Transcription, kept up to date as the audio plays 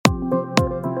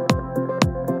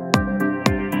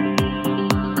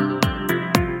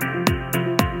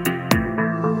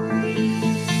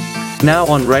Now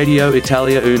on Radio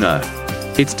Italia Uno.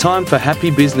 It's time for Happy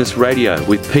Business Radio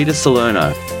with Peter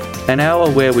Salerno. An hour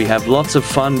where we have lots of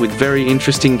fun with very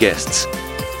interesting guests.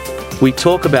 We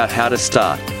talk about how to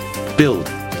start, build,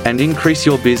 and increase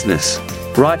your business.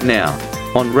 Right now,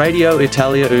 on Radio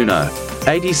Italia Uno,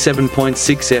 87.6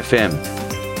 FM.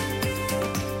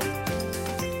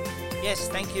 Yes,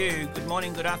 thank you. Good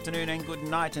morning, good afternoon, and good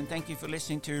night. And thank you for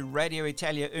listening to Radio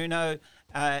Italia Uno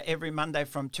every Monday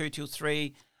from 2 till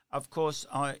 3. Of course,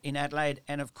 in Adelaide,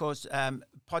 and of course,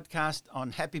 podcast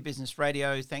on Happy Business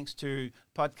Radio. Thanks to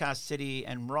Podcast City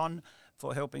and Ron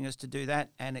for helping us to do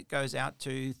that. And it goes out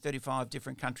to 35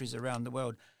 different countries around the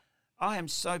world. I am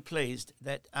so pleased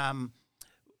that,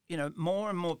 more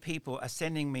and more people are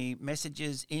sending me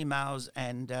messages, emails,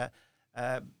 and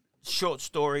short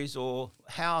stories, or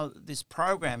how this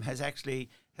program has actually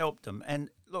helped them.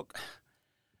 And look,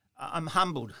 I'm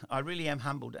humbled. I really am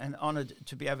humbled and honoured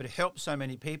to be able to help so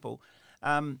many people.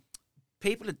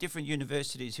 People at different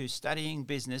universities who are studying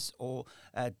business or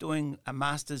doing a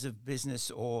Masters of Business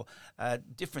or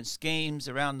different schemes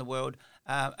around the world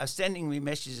are sending me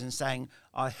messages and saying,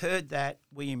 I heard that,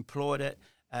 we employed it,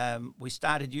 we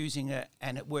started using it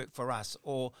and it worked for us,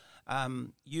 or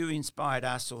you inspired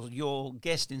us, or your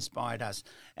guest inspired us.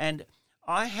 And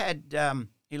I had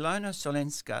Ilona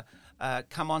Solenska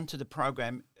come onto the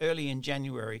program early in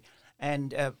January,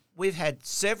 and we've had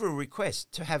several requests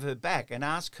to have her back and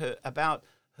ask her about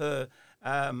her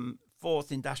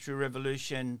fourth industrial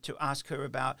revolution, to ask her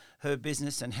about her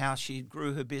business and how she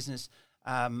grew her business,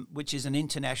 which is an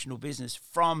international business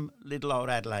from little old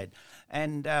Adelaide.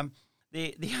 And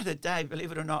the other day,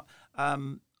 believe it or not,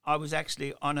 I was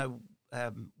actually on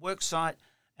a work site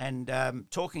and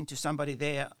talking to somebody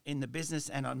there in the business,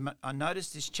 and I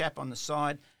noticed this chap on the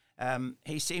side.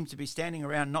 He seemed to be standing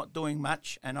around not doing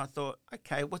much, and I thought,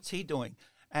 okay, what's he doing?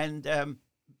 And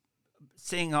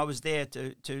seeing I was there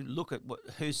to look at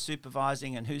who's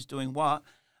supervising and who's doing what,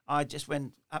 I just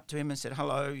went up to him and said,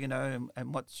 hello,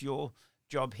 and what's your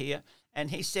job here?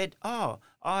 And he said,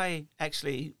 I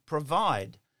actually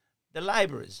provide the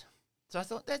labourers. So I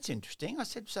thought, that's interesting. I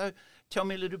said, so tell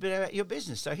me a little bit about your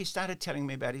business. So he started telling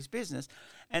me about his business.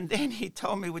 And then he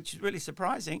told me, which is really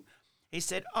surprising, he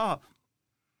said, I'm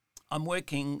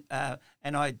working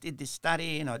and I did this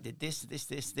study and I did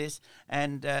this.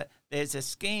 And there's a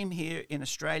scheme here in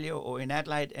Australia or in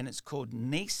Adelaide, and it's called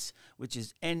NEIS, which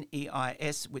is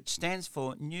NEIS, which stands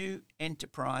for New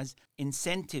Enterprise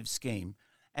Incentive Scheme.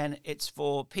 And it's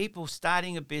for people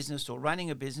starting a business or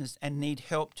running a business and need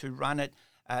help to run it,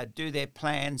 do their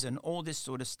plans and all this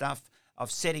sort of stuff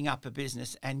of setting up a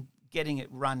business and getting it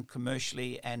run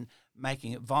commercially and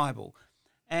making it viable.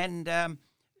 And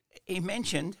he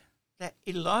mentioned that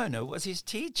Ilona was his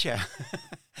teacher.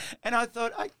 And I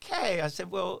thought, okay. I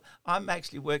said, well, I'm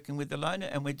actually working with Ilona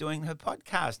and we're doing her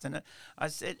podcast. And I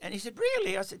said, and he said,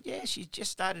 really? I said, yeah, she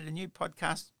just started a new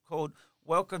podcast called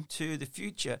Welcome to the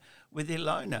Future with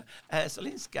Ilona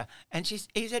Solenska. And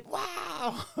he said,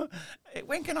 wow,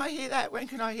 when can I hear that? When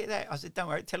can I hear that? I said, don't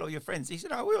worry, tell all your friends. He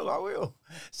said, I will.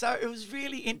 So it was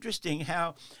really interesting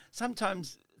how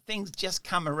sometimes things just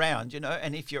come around,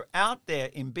 and if you're out there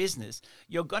in business,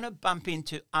 you're going to bump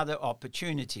into other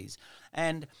opportunities.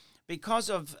 And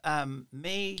because of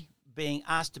me being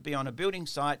asked to be on a building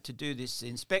site to do this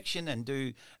inspection and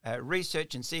do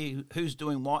research and see who's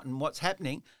doing what and what's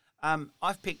happening,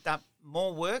 I've picked up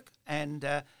more work, and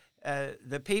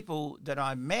the people that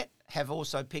I met have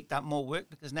also picked up more work,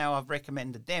 because now I've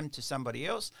recommended them to somebody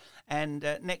else. And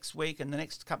next week and the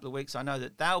next couple of weeks, I know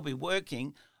that they'll be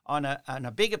working on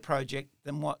a bigger project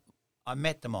than what I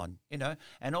met them on,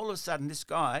 And all of a sudden, this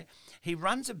guy, he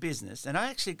runs a business, and I'm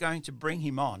actually going to bring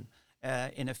him on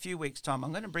in a few weeks' time.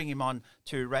 I'm going to bring him on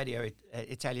to Radio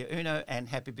Italia Uno and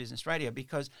Happy Business Radio,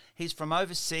 because he's from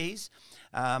overseas.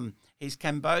 He's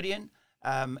Cambodian.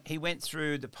 He went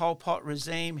through the Pol Pot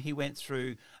regime. He went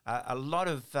through a lot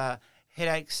of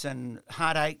headaches and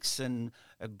heartaches and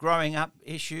growing up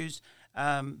issues,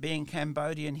 being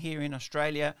Cambodian here in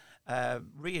Australia,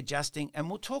 readjusting. And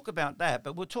we'll talk about that,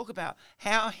 but we'll talk about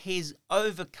how he's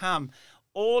overcome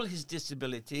all his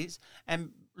disabilities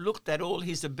and looked at all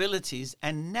his abilities.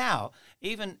 And now,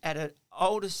 even at an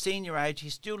older senior age,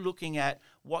 he's still looking at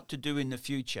what to do in the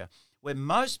future, where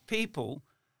most people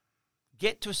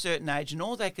get to a certain age and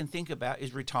all they can think about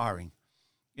is retiring,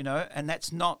 and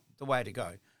that's not the way to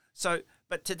go. So,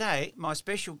 but today, my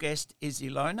special guest is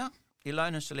Ilona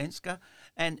Solenska,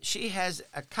 and she has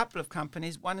a couple of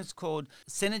companies. One is called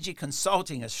Synergy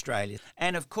Consulting Australia,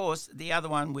 and of course the other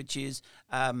one, which is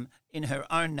in her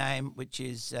own name, which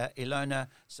is Ilona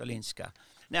Solenska.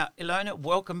 Now, Ilona,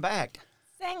 welcome back.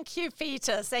 Thank you,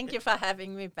 Peter. Thank you for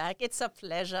having me back. It's a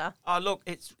pleasure. Oh, look,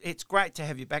 it's great to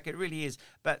have you back. It really is.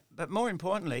 But more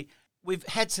importantly, we've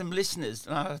had some listeners,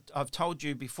 and I've told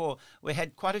you before, we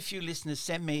had quite a few listeners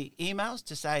send me emails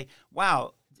to say,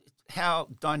 wow, how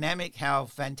dynamic, how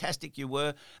fantastic you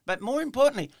were. But more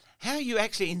importantly, how you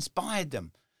actually inspired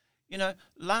them. You know,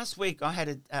 last week I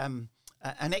had an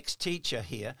ex-teacher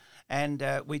here, and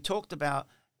we talked about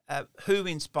who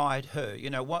inspired her,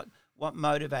 you know, what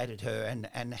motivated her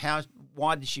and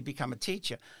why did she become a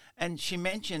teacher. And she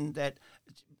mentioned that,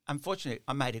 unfortunately,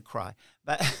 I made her cry.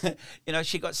 But, you know,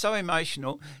 she got so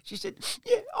emotional. She said,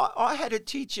 yeah, I had a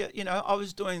teacher, you know, I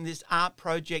was doing this art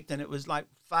project and it was like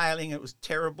failing. It was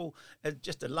terrible. It was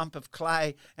just a lump of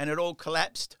clay and it all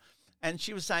collapsed. And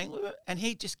she was saying, and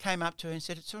he just came up to her and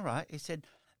said, it's all right. He said,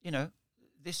 you know,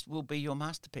 this will be your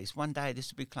masterpiece. One day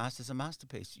this will be classed as a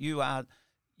masterpiece. You are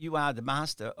the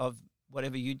master of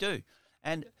whatever you do.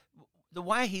 And the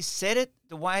way he said it,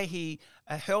 the way he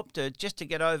helped her just to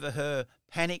get over her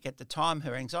panic at the time,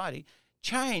 her anxiety,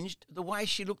 changed the way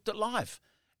she looked at life.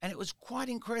 And it was quite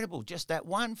incredible, just that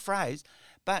one phrase.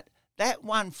 But that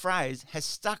one phrase has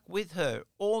stuck with her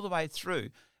all the way through.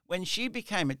 When she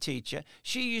became a teacher,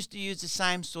 she used to use the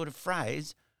same sort of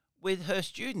phrase with her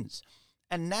students.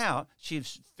 And now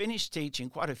she's finished teaching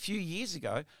quite a few years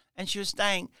ago, and she was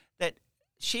saying that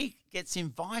she gets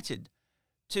invited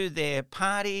to their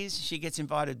parties, she gets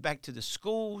invited back to the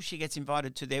school, she gets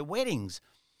invited to their weddings.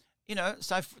 You know,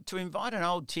 so to invite an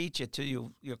old teacher to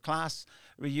your class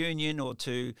reunion or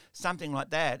to something like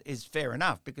that is fair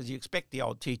enough because you expect the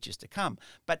old teachers to come.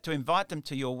 But to invite them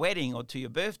to your wedding or to your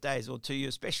birthdays or to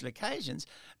your special occasions,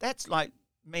 that's like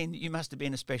mean you must have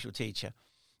been a special teacher.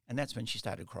 And that's when she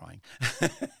started crying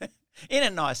in a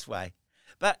nice way.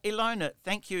 But Ilona,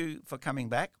 thank you for coming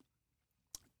back.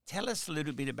 Tell us a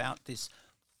little bit about this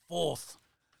fourth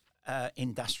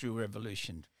industrial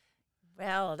revolution.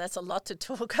 Well, there's a lot to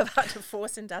talk about the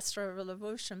fourth industrial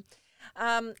revolution.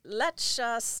 Let's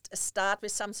just start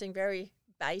with something very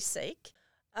basic.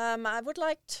 I would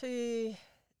like to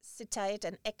citate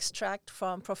an extract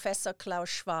from Professor Klaus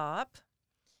Schwab.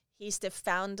 He's the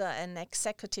founder and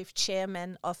executive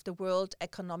chairman of the World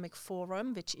Economic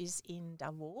Forum, which is in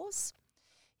Davos.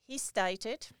 He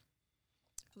stated,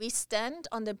 "We stand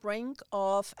on the brink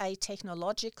of a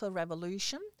technological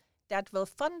revolution that will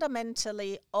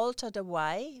fundamentally alter the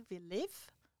way we live,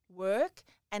 work,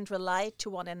 and relate to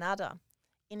one another.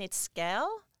 In its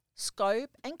scale,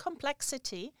 scope, and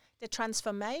complexity, the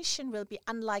transformation will be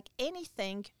unlike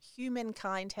anything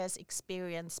humankind has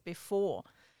experienced before."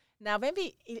 Now, when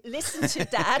we listen to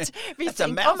that, we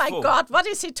think, oh my God, what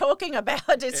is he talking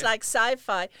about? It's like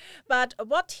sci-fi. But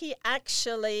what he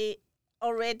actually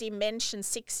already mentioned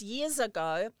 6 years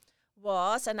ago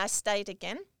was, and I state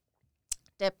again,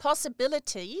 the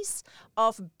possibilities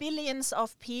of billions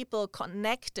of people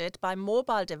connected by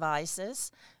mobile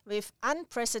devices with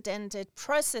unprecedented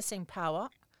processing power,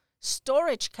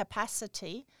 storage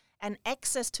capacity, and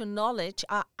access to knowledge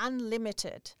are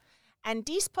unlimited. And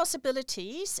these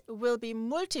possibilities will be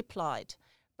multiplied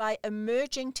by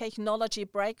emerging technology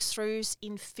breakthroughs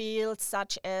in fields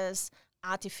such as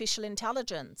artificial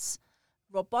intelligence,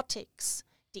 robotics,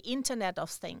 the Internet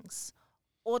of Things,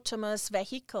 autonomous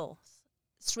vehicles,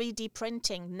 3D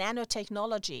printing,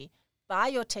 nanotechnology,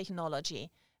 biotechnology,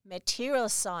 material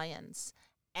science,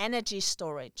 energy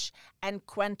storage, and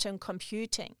quantum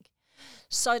computing.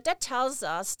 So that tells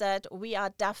us that we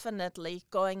are definitely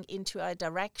going into a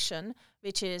direction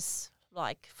which is,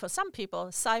 like, for some people,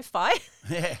 sci-fi,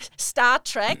 Star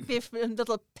Trek with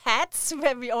little pads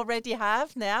where we already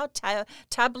have now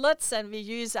tablets, and we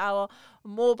use our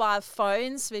mobile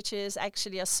phones, which is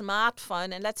actually a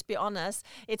smartphone. And let's be honest,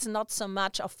 it's not so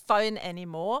much a phone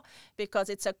anymore because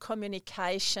it's a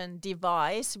communication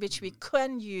device which we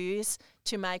can use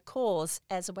to make calls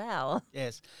as well.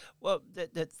 Yes. Well,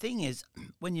 the thing is,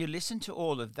 when you listen to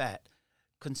all of that,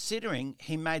 considering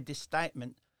he made this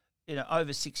statement, you know,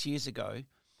 over 6 years ago,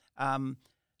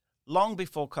 long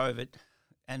before COVID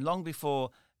and long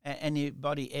before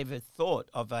anybody ever thought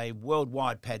of a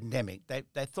worldwide pandemic.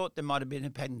 They thought there might have been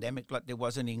a pandemic like there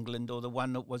was in England, or the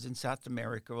one that was in South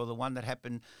America, or the one that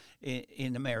happened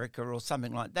in America, or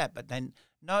something like that. But then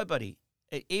nobody,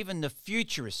 even the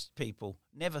futurist people,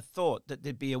 never thought that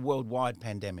there'd be a worldwide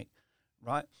pandemic,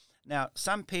 right? Now,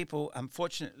 some people,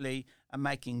 unfortunately, are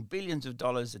making billions of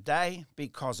dollars a day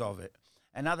because of it.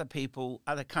 And other people,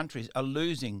 other countries are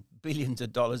losing billions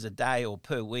of dollars a day or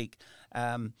per week.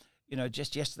 You know,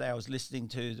 just yesterday I was listening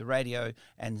to the radio,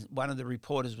 and one of the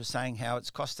reporters was saying how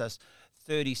it's cost us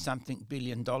 $30-something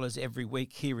billion every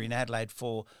week here in Adelaide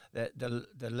for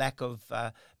the lack of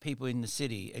people in the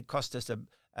city. It cost us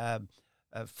a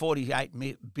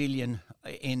 48 billion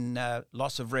in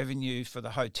loss of revenue for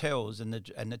the hotels and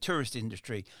the tourist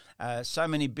industry. So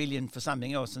many billion for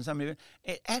something else, and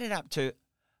it added up to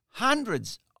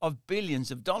hundreds of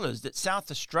billions of dollars that South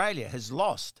Australia has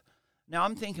lost. Now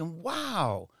I'm thinking,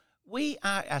 wow, we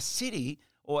are a city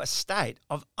or a state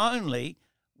of only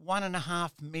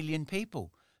 1.5 million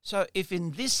people. So if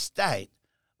in this state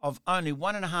of only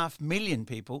 1.5 million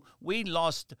people, we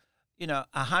lost,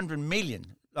 100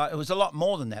 million. It was a lot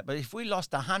more than that, but if we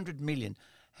lost 100 million,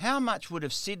 how much would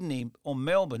have Sydney or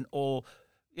Melbourne or,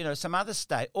 some other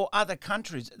state or other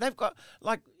countries? They've got,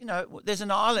 there's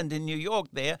an island in New York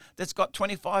there that's got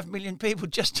 25 million people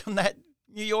just on that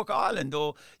New York island,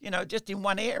 or, just in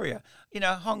one area.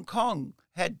 Hong Kong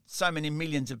had so many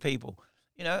millions of people,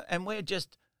 and we're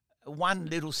just one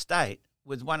little state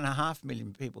with 1.5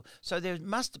 million people. So there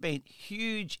must have been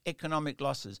huge economic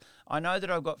losses. I know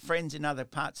that I've got friends in other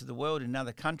parts of the world, in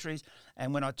other countries,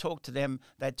 and when I talk to them,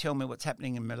 they tell me what's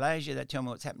happening in Malaysia, they tell me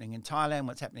what's happening in Thailand,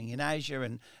 what's happening in Asia,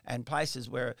 and places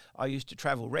where I used to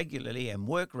travel regularly and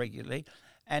work regularly,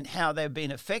 and how they've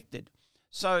been affected.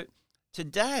 So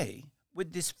today,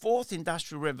 with this fourth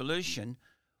industrial revolution,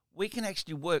 we can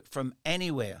actually work from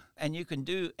anywhere, and you can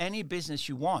do any business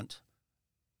you want,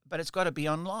 but it's got to be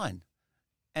online.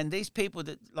 And these people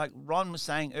that, like Ron was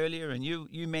saying earlier, and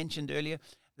you mentioned earlier,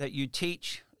 that you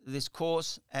teach this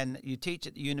course and you teach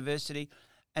at the university,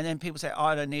 and then people say,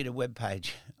 I don't need a web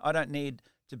page. I don't need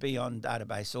to be on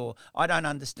database, or I don't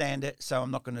understand it, so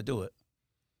I'm not going to do it.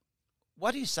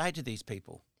 What do you say to these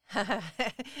people?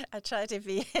 I try to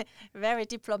be very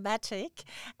diplomatic,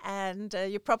 and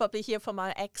you probably hear from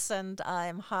my accent,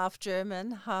 I'm half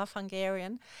German, half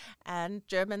Hungarian, and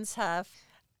Germans have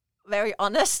very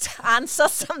honest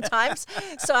answers sometimes.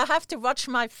 So I have to watch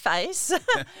my face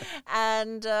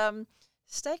and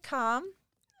stay calm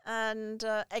and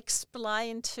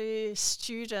explain to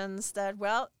students that,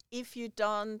 well, if you're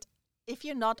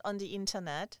not on the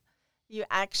internet, you're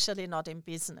actually not in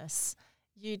business.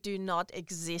 You do not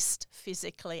exist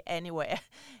physically anywhere.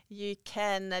 You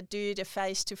can do the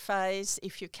face-to-face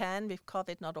if you can, with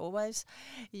COVID, not always.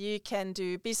 You can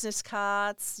do business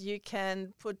cards. You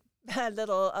can put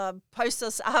little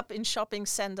posters up in shopping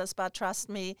centers, but trust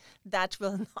me, that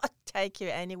will not take you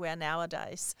anywhere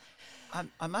nowadays.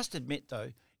 I must admit,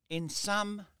 though, in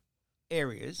some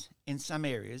areas,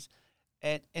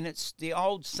 and it's the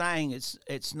old saying,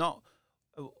 it's not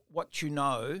what you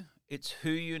know, it's who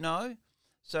you know.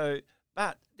 So,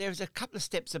 but there's a couple of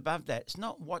steps above that. It's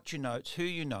not what you know, it's who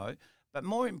you know. But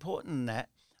more important than that,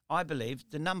 I believe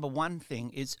the number one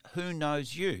thing is who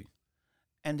knows you.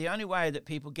 And the only way that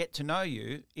people get to know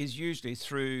you is usually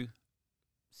through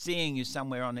seeing you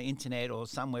somewhere on the internet or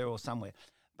somewhere.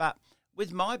 But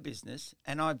with my business,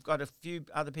 and I've got a few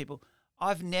other people,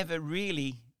 I've never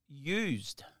really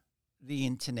used the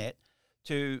internet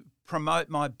to promote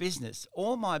my business.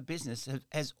 All my business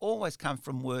has always come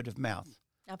from word of mouth.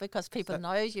 Because people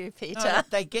know you, Peter. No,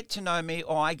 they get to know me,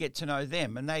 or I get to know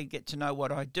them, and they get to know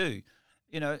what I do.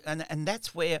 And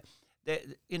that's where,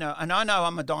 and I know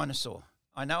I'm a dinosaur.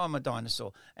 And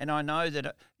I know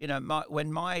that,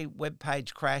 when my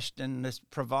webpage crashed and this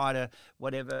provider,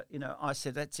 whatever, I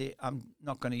said, that's it, I'm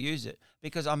not going to use it,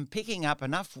 because I'm picking up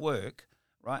enough work,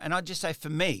 right? And I just say, for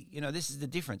me, this is the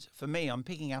difference. For me, I'm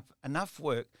picking up enough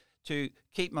work to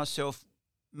keep myself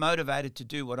motivated to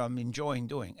do what I'm enjoying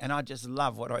doing. And I just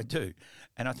love what I do.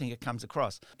 And I think it comes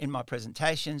across in my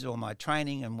presentations or my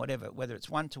training and whatever, whether it's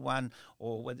one-to-one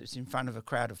or whether it's in front of a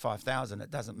crowd of 5,000,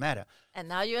 it doesn't matter. And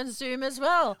now you're on Zoom as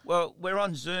well. Well, we're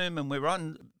on Zoom and we're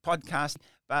on podcast,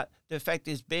 but the fact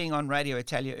is being on Radio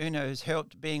Italia Uno has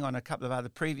helped, being on a couple of other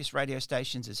previous radio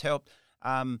stations has helped,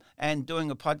 and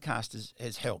doing a podcast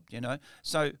has helped,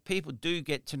 So people do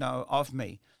get to know of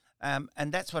me.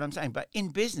 And that's what I'm saying. But in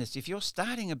business, if you're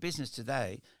starting a business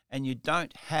today and you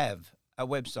don't have a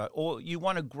website, or you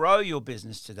want to grow your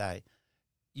business today,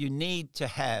 you need to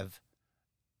have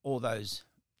all those.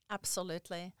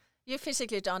 Absolutely. You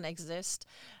physically don't exist.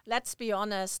 Let's be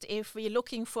honest. If we're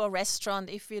looking for a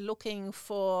restaurant, if we're looking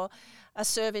for a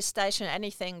service station,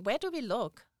 anything, where do we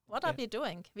look? What are we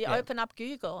doing? We open up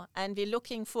Google and we're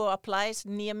looking for a place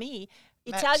near me.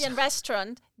 Italian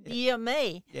restaurant near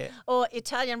me, or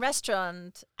Italian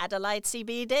restaurant, Adelaide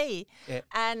CBD.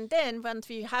 And then when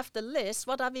we have the list,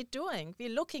 what are we doing? We're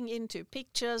looking into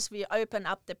pictures, we open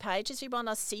up the pages, we want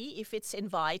to see if it's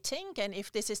inviting and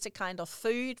if this is the kind of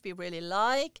food we really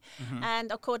like. Mm-hmm.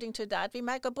 And according to that, we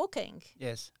make a booking.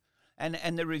 Yes.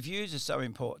 And the reviews are so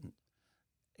important.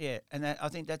 Yeah, and I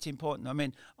think that's important. I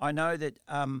mean, I know that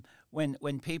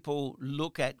when people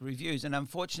look at reviews, and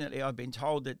unfortunately I've been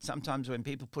told that sometimes when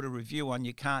people put a review on,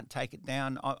 you can't take it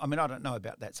down. I mean, I don't know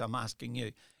about that, so I'm asking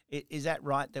you. Is that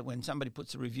right, that when somebody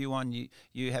puts a review on,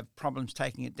 you have problems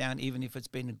taking it down, even if it's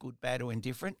been a good, bad or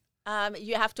indifferent?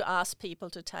 You have to ask people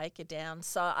to take it down.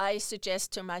 So I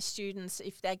suggest to my students,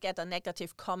 if they get a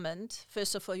negative comment,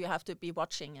 first of all, you have to be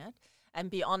watching it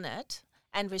and be on it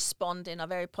and respond in a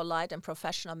very polite and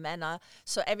professional manner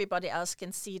so everybody else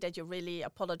can see that you're really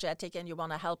apologetic and you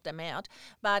want to help them out.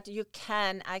 But you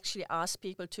can actually ask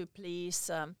people to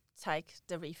please take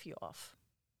the review off.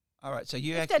 All right, so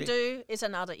if they do, is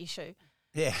another issue.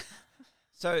 Yeah.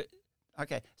 So,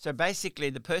 okay. So basically,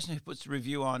 the person who puts the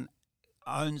review on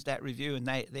owns that review, and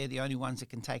they're the only ones that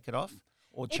can take it off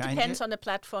or change it? It depends on the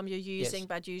platform you're using,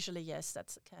 but usually, yes,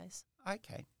 that's the case.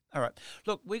 Okay. All right.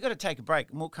 Look, we've got to take a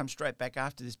break, and we'll come straight back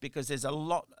after this because there's a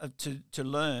lot to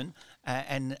learn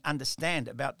and understand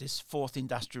about this fourth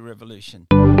industrial revolution.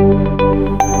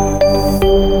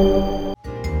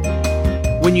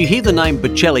 When you hear the name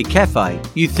Bocelli Cafe,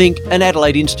 you think an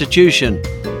Adelaide institution,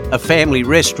 a family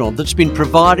restaurant that's been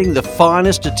providing the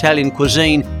finest Italian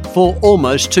cuisine for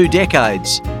almost 2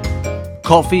 decades.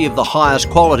 Coffee of the highest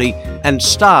quality and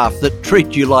staff that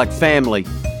treat you like family.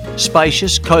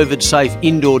 Spacious, COVID-safe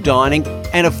indoor dining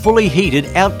and a fully heated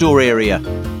outdoor area.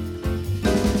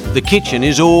 The kitchen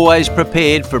is always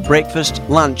prepared for breakfast,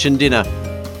 lunch and dinner.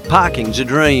 Parking's a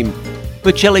dream.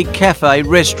 Bocelli Cafe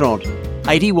Restaurant,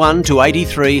 81 to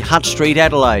 83 Hutt Street,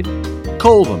 Adelaide.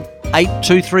 Call them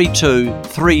 8232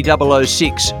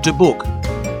 3006 to book,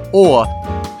 or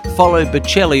follow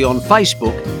Bocelli on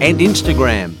Facebook and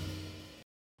Instagram.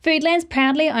 Foodland's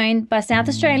proudly owned by South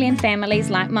Australian families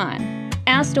like mine.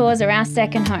 Our stores are our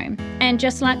second home, and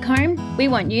just like home, we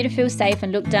want you to feel safe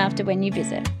and looked after when you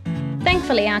visit.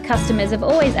 Thankfully, our customers have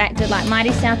always acted like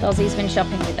mighty South Aussies when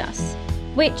shopping with us,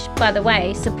 which, by the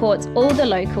way, supports all the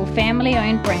local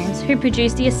family-owned brands who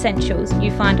produce the essentials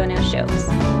you find on our shelves.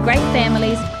 Great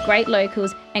families, great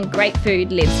locals, and great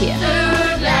food lives here.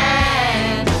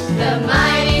 Foodland, the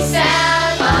mighty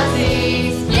South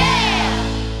Aussies, yeah!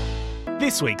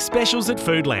 This week's specials at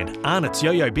Foodland. Arnott's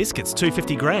Yo-Yo Biscuits,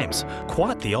 250 grams.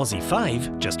 Quite the Aussie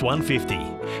fave, just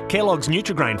 $1.50. Kellogg's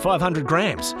Nutrigrain, 500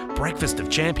 grams. Breakfast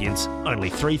of Champions, only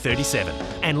 $3.37.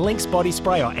 And Lynx Body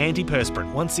Spray or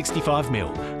Antiperspirant,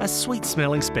 165ml. A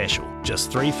sweet-smelling special, just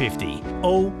 $3.50.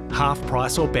 All half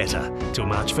price or better. Till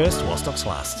March 1st while stocks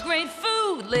last. Great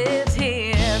food lives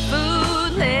here,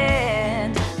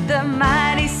 Foodland, the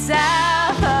mighty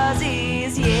South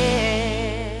Aussies, yeah.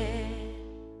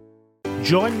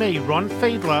 Join me, Ron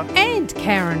Fiedler, and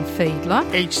Karen Fiedler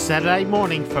each Saturday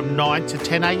morning from 9 to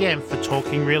 10 a.m. for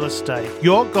Talking Real Estate,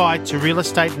 your guide to real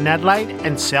estate in Adelaide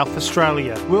and South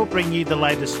Australia. We'll bring you the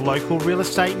latest local real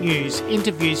estate news,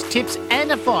 interviews, tips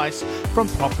and advice from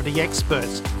property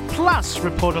experts, plus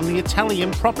report on the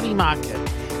Italian property market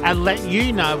and let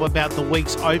you know about the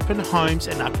week's open homes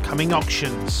and upcoming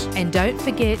auctions. And don't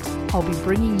forget, I'll be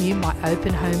bringing you my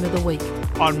open home of the week.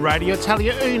 On Radio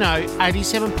Italia Uno,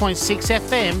 87.6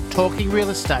 FM, Talking Real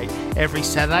Estate, every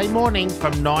Saturday morning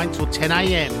from 9 till 10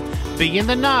 a.m. Be in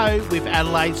the know with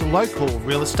Adelaide's local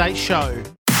real estate show.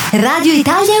 Radio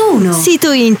Italia 1,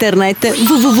 sito internet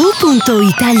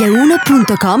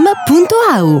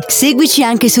www.italia1.com.au. Seguici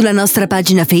anche sulla nostra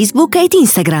pagina Facebook ed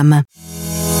Instagram.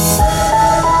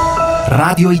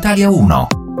 Radio Italia 1.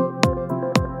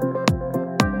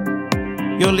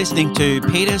 You're listening to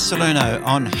Peter Salerno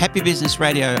on Happy Business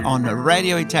Radio on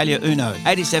Radio Italia Uno,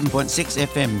 87.6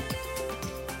 FM.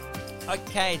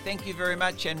 Okay, thank you very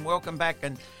much and welcome back.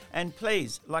 And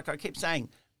please, like I keep saying,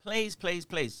 please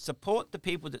support the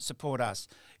people that support us.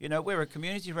 You know, we're a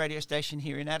community radio station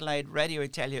here in Adelaide, Radio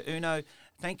Italia Uno.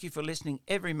 Thank you for listening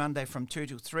every Monday from 2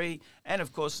 till 3 and,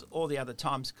 of course, all the other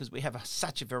times because we have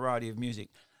such a variety of music.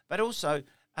 But also,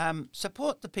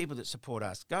 support the people that support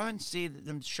us. Go and see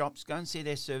them shops, go and see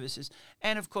their services.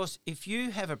 And, of course, if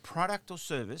you have a product or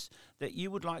service that you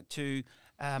would like to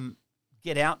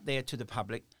get out there to the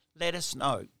public, let us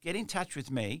know. Get in touch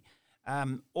with me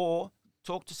or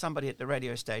talk to somebody at the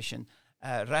radio station,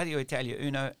 Radio Italia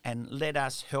Uno, and let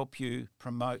us help you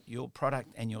promote your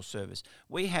product and your service.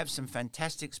 We have some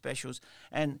fantastic specials.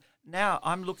 And now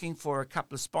I'm looking for a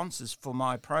couple of sponsors for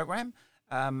my program.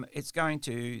 It's going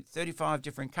to 35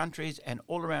 different countries and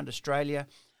all around Australia.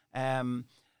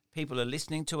 People are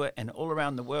listening to it, and all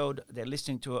around the world, they're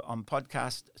listening to it on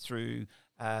podcast through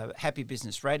Happy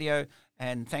Business Radio.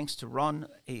 And thanks to Ron,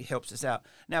 he helps us out.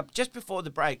 Now, just before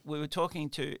the break, we were talking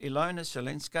to Ilona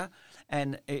Solinska,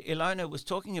 and Ilona was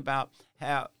talking about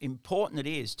how important it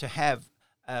is to have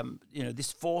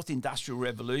this fourth industrial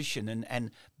revolution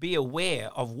and be aware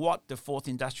of what the fourth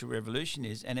industrial revolution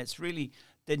is. And it's really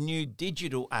the new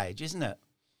digital age, isn't it?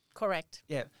 Correct.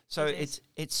 Yeah. So it's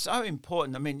so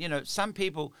important. I mean, some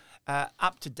people are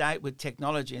up to date with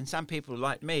technology, and some people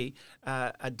like me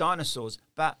are dinosaurs.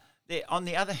 But on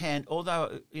the other hand,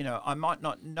 although, I might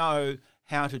not know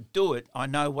how to do it, I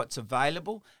know what's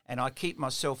available, and I keep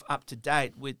myself up to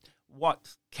date with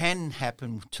what can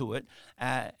happen to it.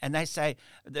 And they say,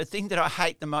 the thing that I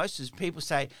hate the most is people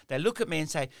say, they look at me and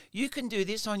say, you can do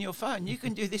this on your phone. You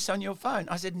can do this on your phone.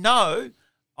 I said, no,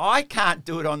 I can't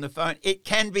do it on the phone. It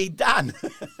can be done,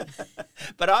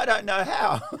 but I don't know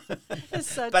how. It's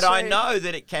so but true. I know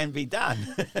that it can be done.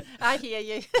 I hear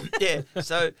you. Yeah.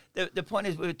 So the point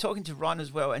is, we were talking to Ron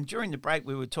as well, and during the break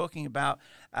we were talking about,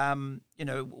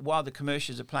 while the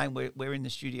commercials are playing, we're in the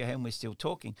studio and we're still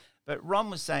talking. But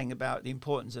Ron was saying about the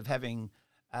importance of having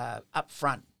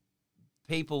upfront.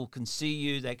 People can see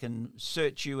you, they can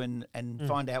search you and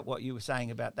find out what you were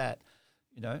saying about that,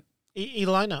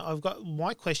 Ilona,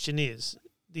 my question is,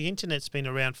 the internet's been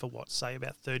around for say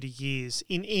about 30 years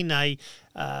in a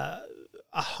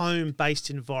home-based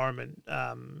environment,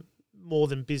 more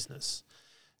than business.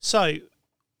 So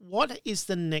what is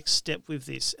the next step with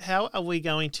this? How are we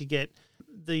going to get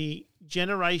the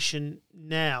generation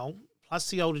now, plus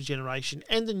the older generation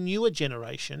and the newer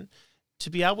generation, to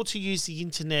be able to use the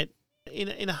internet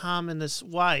in a harmonious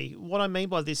way? What I mean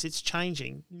by this, it's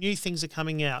changing. New things are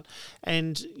coming out.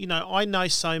 And, I know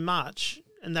so much,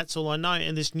 and that's all I know.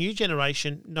 And this new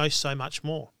generation knows so much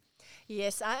more.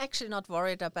 Yes, I'm actually not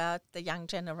worried about the young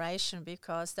generation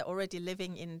because they're already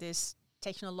living in this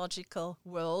technological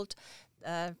world.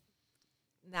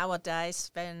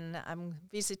 Nowadays, when I'm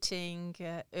visiting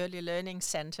early learning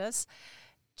centers,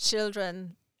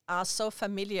 children are so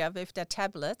familiar with their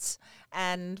tablets,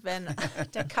 and when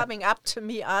they're coming up to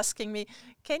me asking me,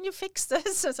 can you fix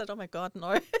this? I said, oh my God,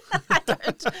 no, I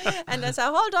don't. And they say,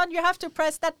 hold on, you have to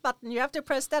press that button, you have to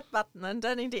press that button. And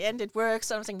then in the end it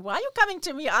works. And I'm thinking, why are you coming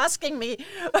to me asking me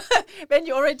when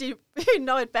you already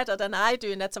know it better than I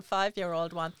do? And that's a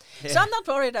 5-year-old one. Yeah. So I'm not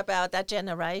worried about that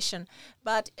generation.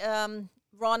 But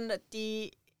Ron,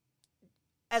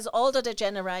 as older the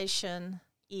generation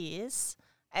is,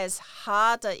 as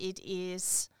harder it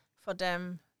is for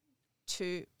them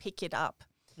to pick it up.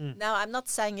 Now, I'm not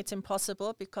saying it's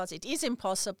impossible, because it is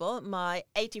impossible. My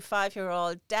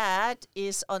 85-year-old dad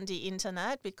is on the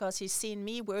internet because he's seen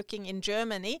me working in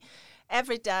Germany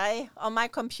every day on my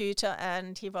computer,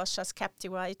 and he was just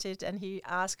captivated, and he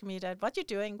asked me that, what are you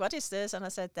doing? What is this? And I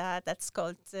said, Dad, that's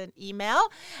called an email,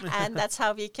 and that's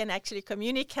how we can actually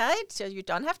communicate. So you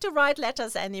don't have to write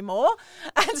letters anymore.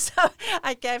 And so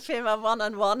I gave him a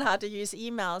one-on-one how to use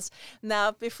emails.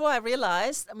 Now, before I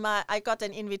realized, I got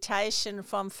an invitation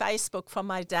from Facebook from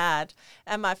my dad,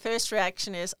 and my first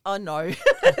reaction is, oh no,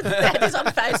 Dad is on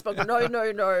Facebook. No.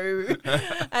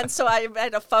 And so I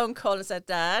made a phone call and said,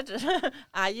 Dad,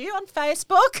 are you on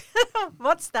Facebook?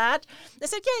 What's that? They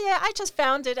said, yeah, I just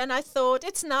found it, and I thought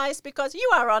it's nice because you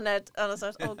are on it. And I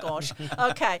said, oh gosh,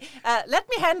 okay, let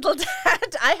me handle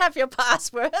that. I have your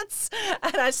passwords,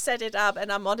 and I set it up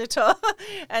and I monitor,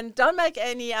 and don't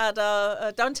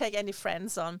take any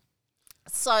friends on.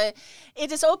 So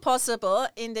it is all possible.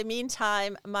 In the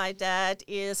meantime, my dad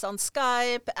is on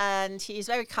Skype and he's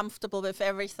very comfortable with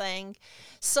everything.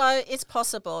 So it's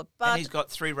possible. But and he's got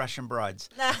 3 Russian brides.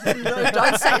 No,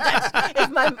 don't say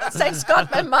that. Thanks God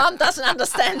my mom doesn't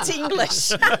understand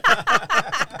English.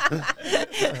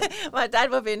 My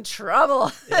dad will be in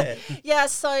trouble. Yeah,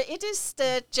 so it is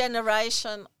the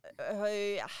generation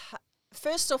who,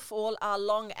 first of all, are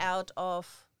long out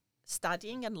of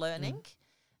studying and learning.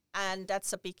 And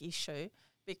that's a big issue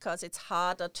because it's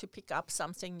harder to pick up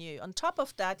something new. On top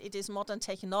of that, it is modern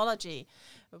technology,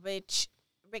 which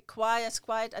requires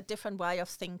quite a different way of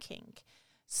thinking.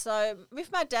 So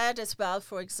with my dad as well,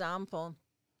 for example,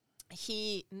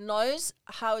 he knows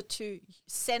how to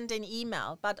send an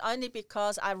email, but only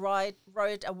because I wrote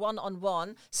a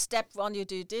one-on-one, step 1 you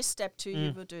do this, step 2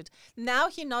 you will do it. Now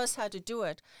he knows how to do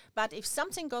it, but if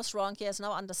something goes wrong, he has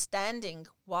no understanding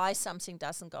why something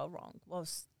does go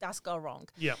wrong.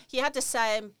 Yeah. He had the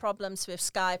same problems with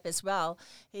Skype as well.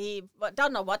 He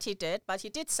don't know what he did, but he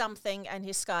did something and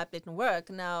his Skype didn't work.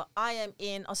 Now, I am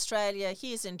in Australia,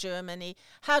 he is in Germany.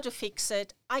 How to fix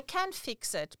it? I can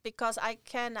fix it because I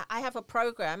have a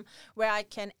program where I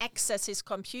can access his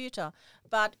computer.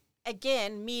 But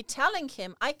again, me telling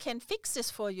him, I can fix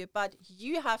this for you, but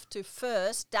you have to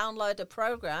first download a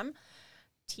program.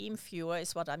 TeamViewer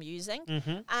is what I'm using.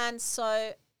 And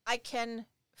so I can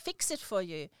fix it for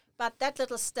you. But that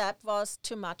little step was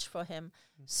too much for him.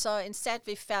 So instead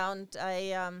we found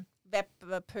a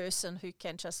web person who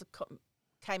can just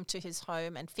came to his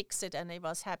home and fix it, and he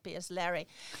was happy as Larry.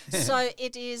 So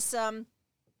it is...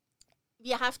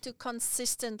 we have to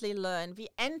consistently learn. We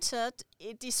entered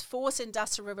this fourth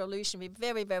industrial revolution. We're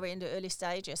very, very in the early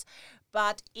stages.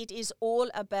 But it is all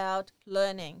about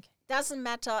learning. Doesn't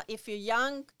matter if you're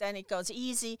young, then it goes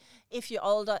easy. If you're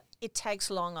older, it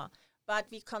takes longer. But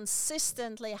we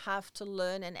consistently have to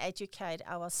learn and educate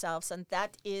ourselves. And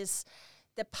that is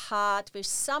the part which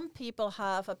some people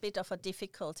have a bit of a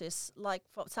difficulties. Like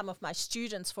for some of my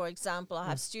students, for example, I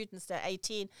have students that are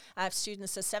 18, I have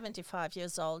students that are 75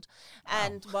 years old. Wow.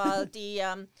 And while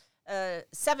the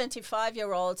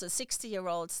 75-year-olds or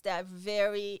 60-year-olds, they're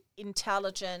very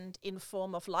intelligent in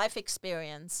form of life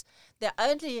experience. The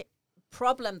only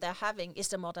problem they're having is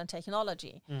the modern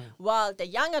technology. While the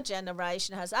younger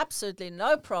generation has absolutely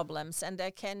no problems, and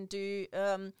they can do...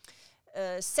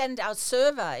 send out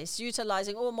surveys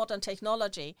utilizing all modern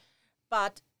technology,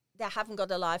 but they haven't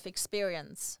got a life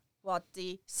experience, what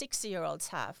the 60-year-olds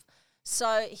have.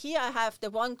 So here I have the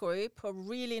one group who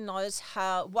really knows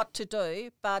what to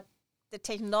do, but the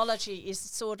technology is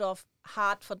sort of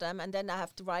hard for them, and then I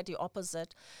have to write the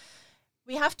opposite.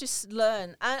 We have to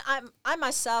learn. And I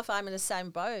myself, I'm in the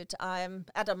same boat. I'm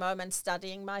at the moment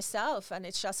studying myself, and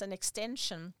it's just an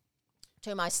extension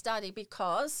to my study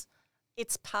because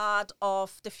it's part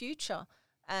of the future,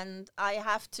 and I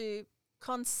have to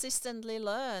consistently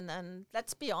learn. And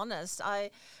let's be honest,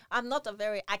 I'm not a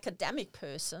very academic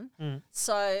person.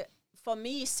 So for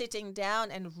me, sitting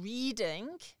down and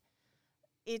reading,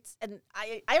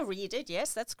 I read it,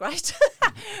 yes, that's great.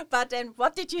 But then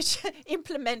what did you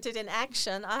implement it in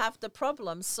action? I have the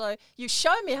problem. So you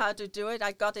show me how to do it,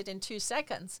 I got it in 2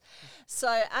 seconds. So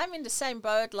I'm in the same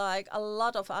boat like a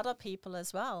lot of other people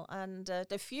as well. And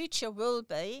the future will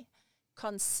be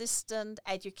consistent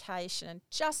education. And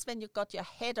just when you got your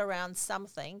head around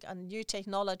something, a new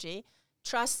technology,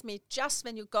 trust me, just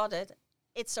when you got it,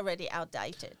 it's already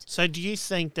outdated. So do you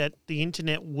think that the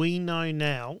internet we know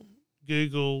now,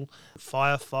 Google,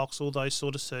 Firefox, all those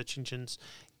sort of search engines,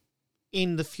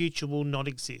 in the future will not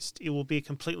exist? It will be a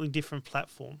completely different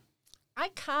platform. I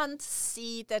can't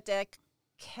see that they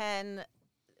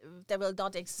will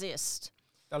not exist.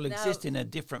 They'll exist in a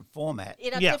different format.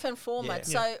 In a different format.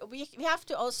 Yeah. So we have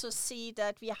to also see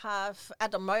that we have,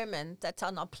 at the moment, that's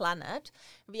on our planet,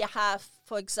 we have,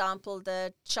 for example,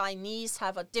 the Chinese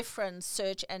have a different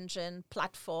search engine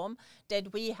platform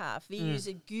that we have. We use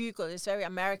Google. It's very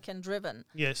American-driven.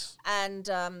 Yes. And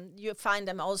you find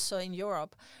them also in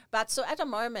Europe. But so at the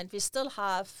moment, we still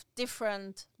have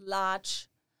different large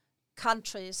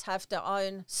countries have their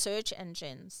own search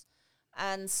engines.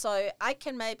 And so I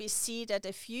can maybe see that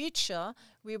in the future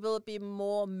we will be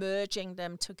more merging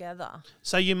them together.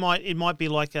 So it might be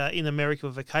like in America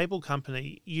with a cable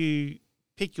company, you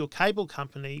pick your cable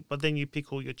company, but then you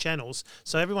pick all your channels.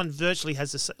 So everyone virtually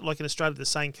has, like in Australia,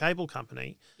 the same cable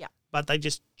company. Yeah. But they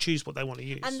just choose what they want to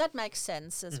use. And that makes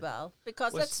sense as well.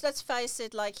 Because let's face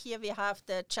it, like here we have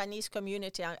the Chinese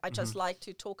community. I just like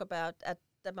to talk about at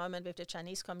the moment with the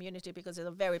Chinese community because it's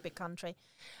a very big country,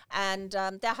 and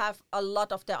they have a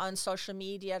lot of their own social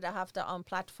media, they have their own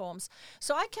platforms.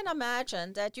 So I can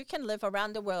imagine that you can live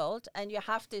around the world and you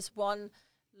have this one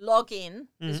login,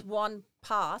 this one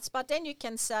path, but then you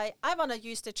can say, I want to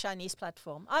use the Chinese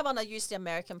platform, I want to use the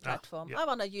American platform, I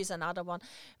want to use another one,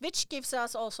 which gives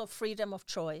us also freedom of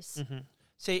choice.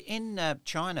 See, in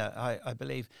China, I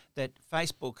believe that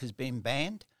Facebook has been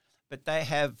banned, but they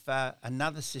have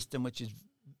another system which is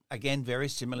again very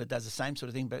similar, does the same sort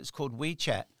of thing, but it's called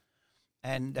WeChat.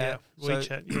 And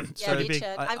WeChat.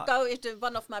 WeChat. I go into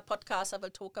one of my podcasts, I will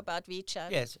talk about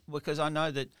WeChat. Yes, because I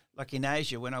know that, like in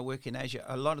Asia, when I work in Asia,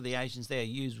 a lot of the Asians there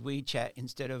use WeChat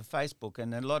instead of Facebook,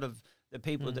 and a lot of the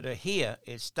people that are here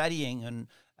is studying and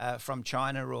from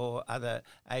China or other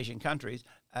Asian countries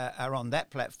are on that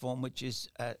platform, which is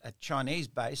a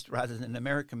Chinese-based rather than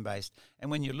American-based.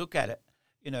 And when you look at it,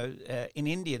 you know, in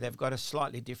India, they've got a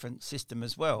slightly different system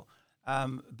as well.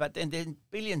 But then there's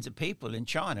billions of people in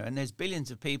China and there's billions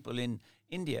of people in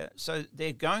India. So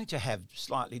they're going to have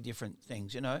slightly different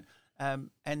things, you know.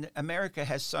 And America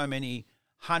has so many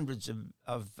hundreds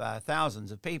of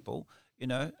thousands of people, you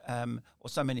know, or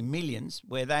so many millions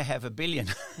where they have 1 billion.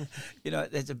 You know,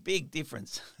 there's a big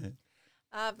difference.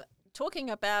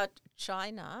 Talking about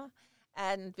China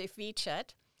and with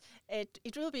WeChat,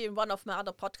 it will be in one of my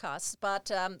other podcasts,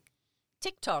 but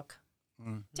TikTok.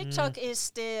 TikTok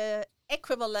is the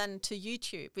equivalent to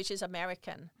YouTube, which is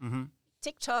American.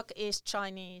 TikTok is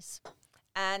Chinese,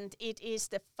 and it is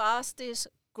the fastest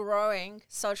growing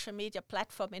social media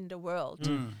platform in the world.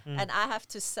 And I have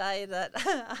to say that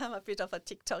I'm a bit of a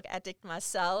TikTok addict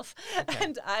myself,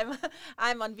 and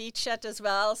I'm on WeChat as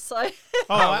well. So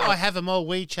I have them all: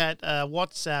 WeChat,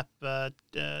 WhatsApp,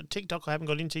 TikTok. I haven't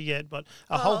got into yet, but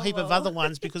a whole heap of other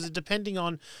ones because it's depending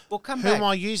on who am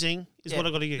I using is what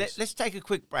I got to use. Let's take a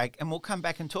quick break, and we'll come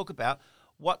back and talk about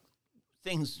what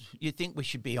things you think we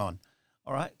should be on.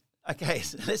 All right? Okay,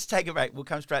 so let's take a break. We'll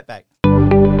come straight back.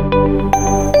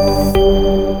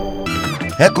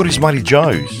 How good is Mighty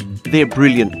Joe's? They're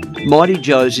brilliant. Mighty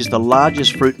Joe's is the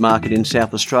largest fruit market in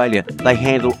South Australia. They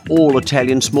handle all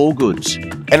Italian small goods.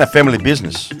 And a family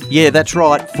business. Yeah, that's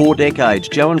right, 4 decades.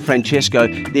 Joe and Francesco,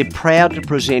 they're proud to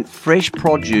present fresh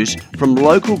produce from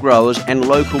local growers and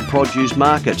local produce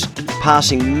markets,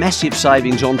 passing massive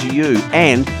savings on to you,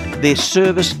 and their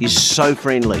service is so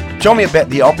friendly. Tell me about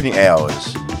the opening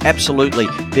hours. Absolutely.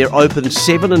 They're open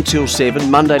 7 until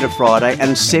 7, Monday to Friday,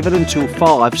 and 7 until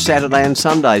 5, Saturday and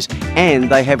Sundays.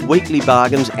 And they have weekly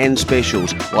bargains and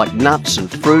specials, like nuts and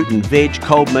fruit and veg,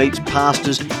 cold meats,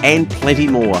 pastas, and plenty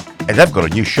more. And they've got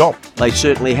a new shop. They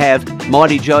certainly have.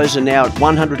 Mighty Joe's are now at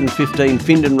 115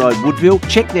 Findon Road, Woodville.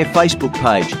 Check their Facebook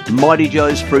page, Mighty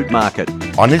Joe's Fruit Market.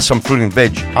 I need some fruit and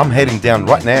veg. I'm heading down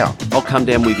right now. I'll come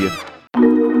down with you.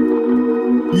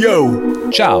 Yo!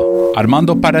 Ciao,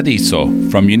 Armando Paradiso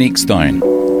from Unique Stone,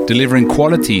 delivering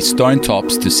quality stone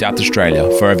tops to South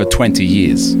Australia for over 20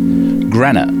 years.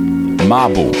 Granite,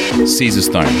 marble, Caesar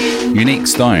stone, Unique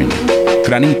Stone,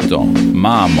 granito,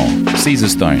 marmo, Caesar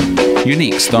stone,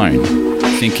 Unique Stone.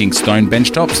 Thinking stone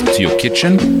benchtops to your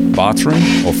kitchen, bathroom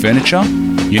or furniture?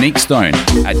 Unique Stone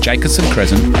at Jacobson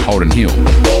Crescent, Holden Hill.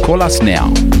 Call us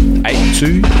now,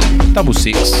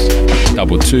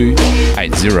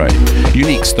 8266-2280.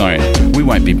 Unique Stone, we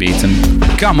won't be beaten.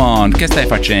 Come on, che stai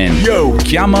facendo? Yo!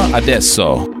 Chiama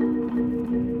adesso.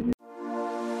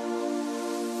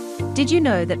 Did you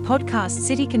know that Podcast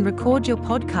City can record your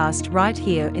podcast right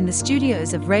here in the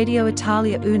studios of Radio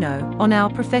Italia Uno on our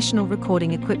professional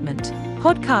recording equipment?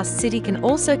 Podcast City can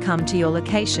also come to your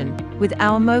location with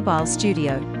our mobile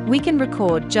studio. We can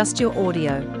record just your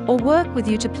audio or work with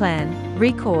you to plan,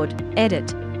 record,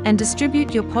 edit, and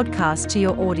distribute your podcast to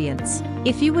your audience.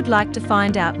 If you would like to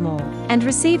find out more and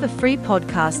receive a free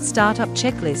podcast startup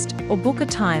checklist or book a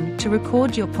time to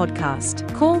record your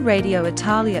podcast, call Radio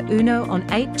Italia Uno on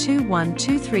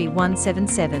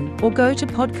 821-23177 or go to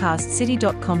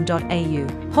podcastcity.com.au.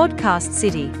 Podcast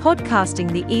City,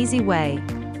 podcasting the easy way.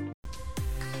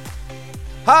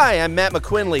 Hi, I'm Matt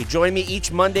McQuinley. Join me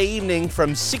each Monday evening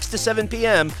from 6 to 7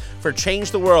 p.m. for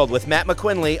Change the World with Matt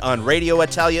McQuinley on Radio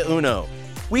Italia Uno.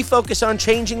 We focus on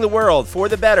changing the world for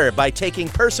the better by taking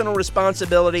personal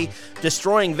responsibility,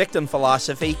 destroying victim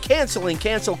philosophy, canceling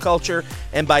cancel culture,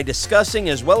 and by discussing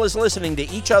as well as listening to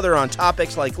each other on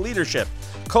topics like leadership,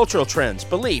 cultural trends,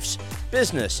 beliefs,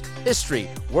 business, history,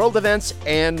 world events,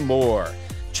 and more.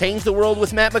 Change the World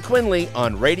with Matt McQuinley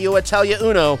on Radio Italia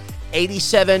Uno,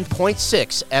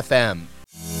 87.6 FM.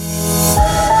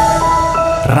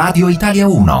 Radio Italia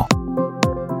Uno.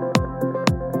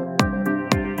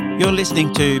 You're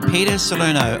listening to Peter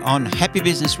Salerno on Happy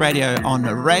Business Radio on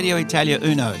Radio Italia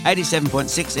Uno,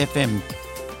 87.6 FM.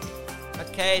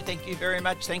 Okay, thank you very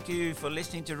much. Thank you for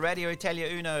listening to Radio Italia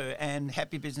Uno and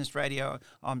Happy Business Radio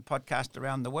on podcast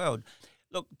around the world.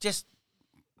 Look,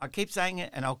 I keep saying it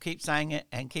and I'll keep saying it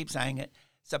and keep saying it.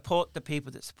 Support the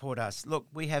people that support us. Look,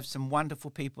 we have some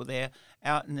wonderful people there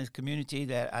out in the community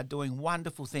that are doing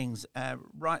wonderful things.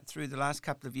 Right through the last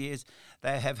couple of years,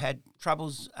 they have had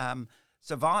troubles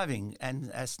surviving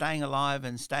and staying alive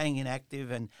and staying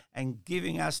inactive and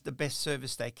giving us the best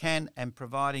service they can and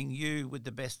providing you with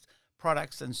the best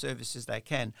products and services they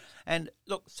can. And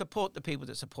look, support the people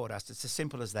that support us. It's as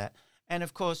simple as that. And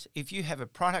of course, if you have a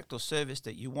product or service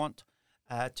that you want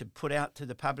to put out to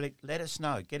the public, let us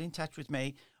know. Get in touch with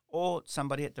me or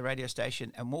somebody at the radio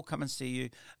station and we'll come and see you.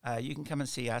 You can come and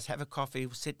see us, have a coffee,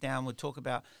 we'll sit down, we'll talk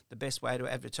about the best way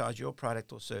to advertise your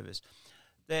product or service.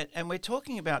 And we're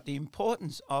talking about the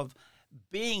importance of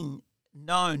being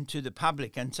known to the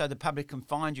public and so the public can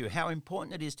find you, how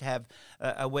important it is to have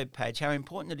a web page, how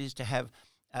important it is to have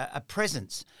a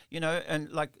presence, and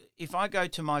like if I go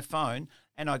to my phone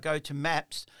and I go to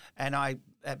Maps and I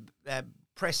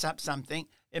press up something,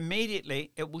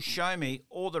 immediately it will show me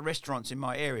all the restaurants in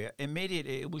my area.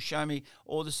 Immediately it will show me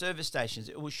all the service stations.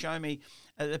 It will show me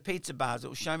the pizza bars. It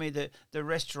will show me the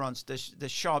restaurants, the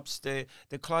shops, the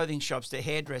clothing shops, the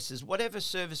hairdressers, whatever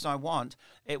service I want.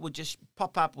 It will just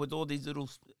pop up with all these little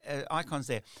icons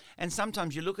there. And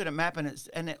sometimes you look at a map and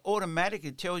it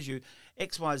automatically tells you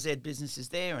XYZ business is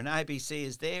there and ABC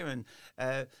is there and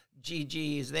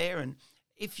GG is there. And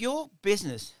if your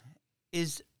business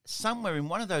is somewhere in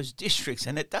one of those districts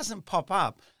and it doesn't pop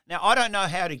up, now I don't know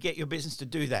how to get your business to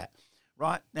do that,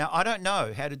 right? Now I don't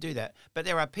know how to do that, but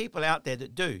there are people out there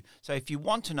that do. So if you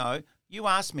want to know, you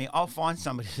ask me, I'll find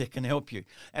somebody that can help you.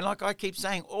 And like I keep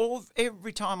saying,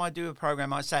 every time I do a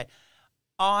program, I say,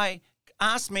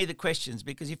 ask me the questions,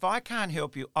 because if I can't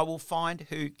help you, I will find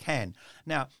who can.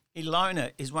 Now,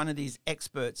 Ilona is one of these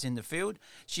experts in the field.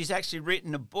 She's actually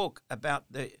written a book about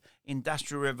the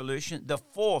Industrial Revolution, the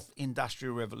fourth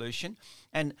Industrial Revolution.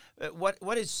 And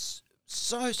what is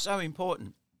so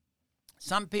important,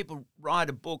 some people write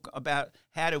a book about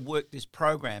how to work this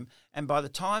program, and by the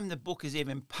time the book is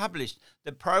even published,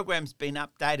 the program's been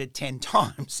updated 10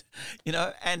 times,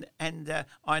 and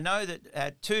I know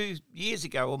that 2 years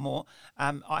ago or more,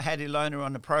 I had Ilona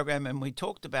on the program and we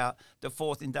talked about the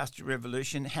fourth Industrial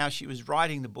Revolution, how she was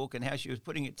writing the book and how she was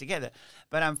putting it together.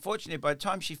 But unfortunately, by the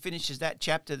time she finishes that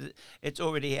chapter, it's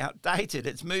already outdated.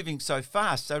 It's moving so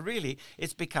fast. So really,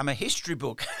 it's become a history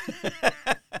book.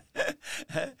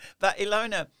 But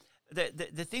Ilona,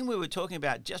 the thing we were talking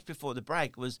about just before the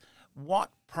break was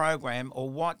what program or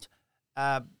what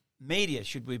media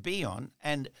should we be on?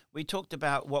 And we talked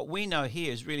about what we know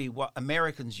here is really what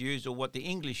Americans use or what the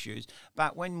English use.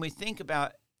 But when we think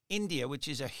about India, which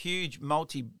is a huge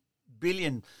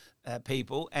multi-billion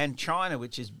people, and China,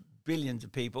 which is billions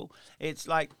of people, it's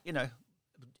like,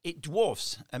 it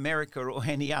dwarfs America or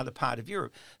any other part of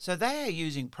Europe. So they are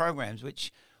using programs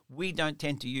which we don't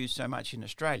tend to use so much in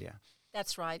Australia.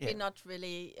 That's right. Yeah. We're not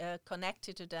really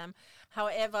connected to them.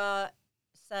 However,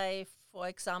 say, for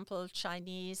example,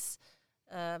 Chinese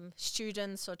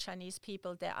students or Chinese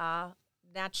people, they are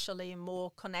naturally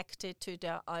more connected to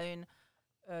their own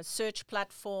search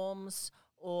platforms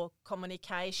or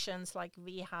communications, like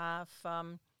we have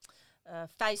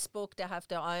Facebook, they have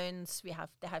their own. They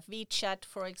have WeChat,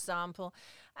 for example.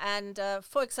 And,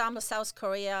 for example, South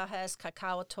Korea has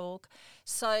Kakao Talk.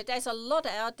 So there's a lot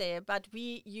out there, but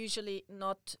we usually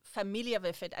not familiar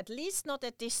with it, at least not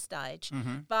at this stage.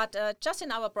 Mm-hmm. But just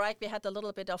in our break, we had a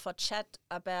little bit of a chat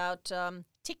about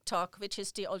TikTok, which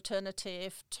is the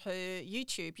alternative to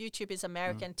YouTube. YouTube is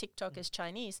American, TikTok is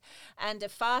Chinese. And the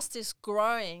fastest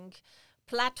growing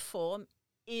platform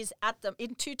is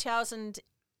in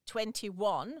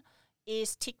 2021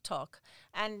 is TikTok,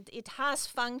 and it has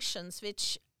functions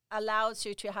which allows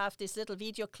you to have these little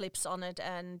video clips on it,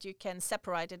 and you can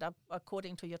separate it up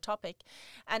according to your topic.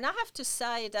 And I have to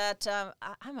say that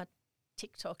I'm a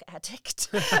TikTok addict.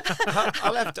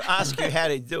 I'll have to ask you how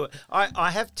to do it.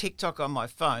 I have TikTok on my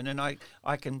phone, and I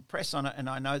can press on it, and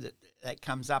I know that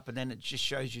comes up, and then it just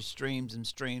shows you streams and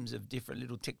streams of different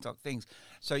little TikTok things.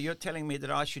 So you're telling me that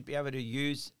I should be able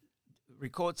to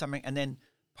record something and then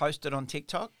post it on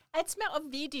TikTok? It's more of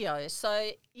video,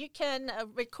 so you can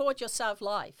record yourself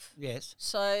live. Yes.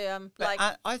 So,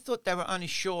 I thought they were only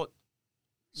short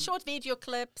video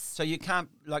clips. So you can't,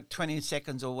 like 20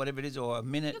 seconds or whatever it is, or a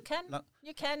minute?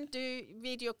 You can do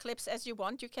video clips as you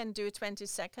want. You can do 20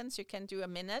 seconds. You can do a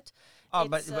minute. Oh,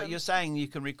 but you're saying you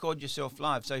can record yourself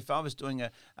live. So if I was doing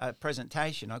a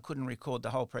presentation, I couldn't record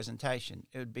the whole presentation.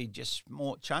 It would be just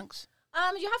more chunks?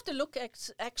 You have to look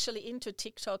actually into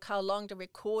TikTok how long the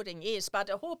recording is, but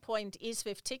the whole point is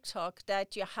with TikTok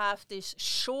that you have these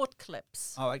short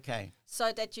clips. Oh, okay.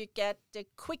 So that you get the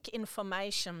quick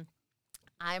information.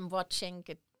 I'm watching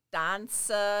dance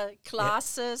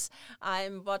classes. Yep.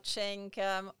 I'm watching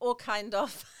all kind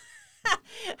of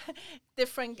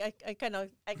different. I cannot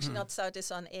actually not say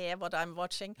this on air what I'm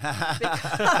watching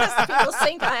because people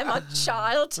think I am a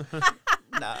child.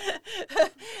 No.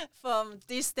 From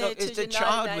Disney to it's the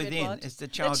child within. It's the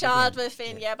child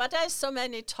within. Yeah, but there's so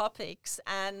many topics,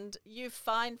 and you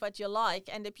find what you like.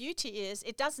 And the beauty is,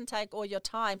 it doesn't take all your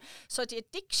time. So the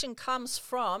addiction comes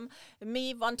from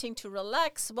me wanting to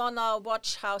relax, wanna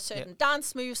watch how certain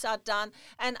dance moves are done,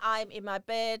 and I'm in my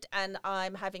bed and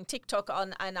I'm having TikTok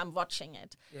on and I'm watching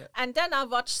it. Yeah. And then I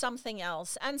watch something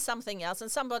else, and somebody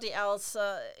else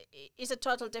is a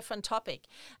total different topic.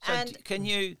 So and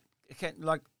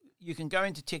you can go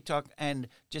into TikTok and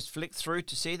just flick through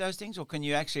to see those things, or can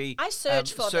you actually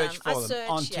search for them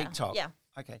on TikTok? Yeah.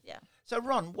 Okay. Yeah. So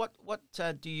Ron, what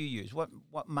do you use? What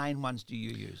main ones do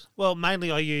you use? Well,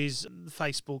 mainly I use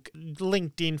Facebook,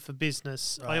 LinkedIn for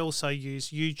business. Right. I also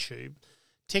use YouTube.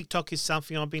 TikTok is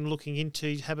something I've been looking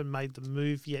into. Haven't made the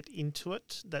move yet into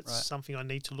it. That's something I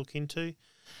need to look into.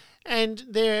 And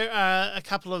there are a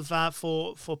couple of,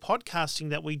 for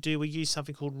podcasting that we do, we use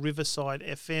something called Riverside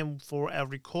FM for our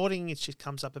recording. It just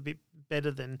comes up a bit better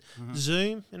than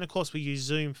Zoom. And, of course, we use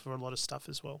Zoom for a lot of stuff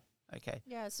as well. Okay.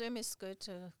 Yeah, Zoom is good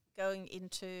going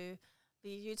into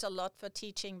We use a lot for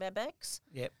teaching WebEx,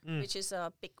 Yep. which is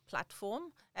a big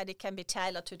platform, and it can be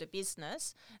tailored to the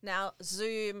business. Now,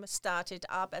 Zoom started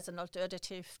up as an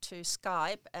alternative to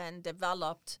Skype and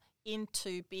developed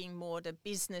into being more the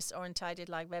business-orientated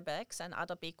like WebEx and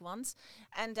other big ones.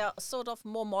 And they're sort of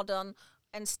more modern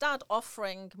and start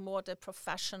offering more the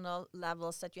professional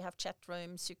levels that you have chat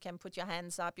rooms, you can put your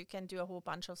hands up, you can do a whole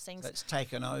bunch of things. That's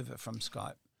taken over from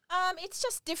Skype. It's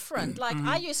just different. Like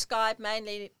I use Skype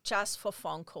mainly just for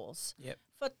phone calls. Yep.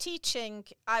 For teaching,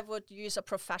 I would use a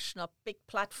professional big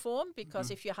platform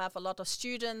because if you have a lot of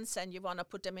students and you want to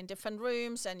put them in different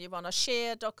rooms and you want to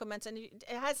share documents, and it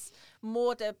has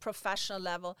more the professional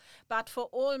level. But for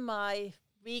all my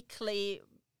weekly,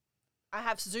 I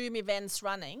have Zoom events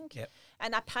running. Yep.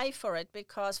 And I pay for it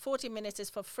because 40 minutes is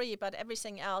for free, but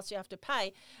everything else you have to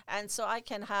pay. And so I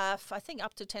can have, I think,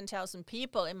 up to 10,000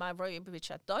 people in my room, which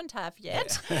I don't have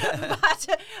yet.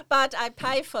 but I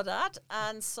pay for that.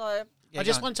 And so... I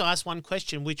just want to ask one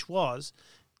question, which was,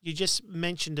 you just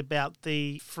mentioned about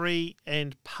the free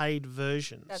and paid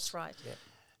versions. That's right. Yep.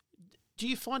 Do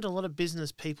you find a lot of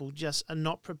business people just are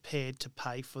not prepared to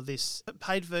pay for this?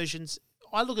 Paid versions,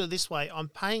 I look at it this way, I'm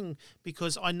paying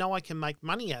because I know I can make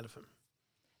money out of them.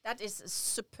 That is a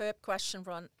superb question,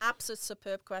 Ron. Absolute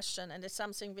superb question. And it's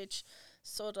something which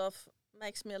sort of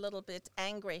makes me a little bit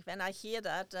angry when I hear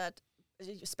that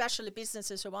especially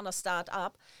businesses who want to start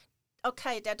up,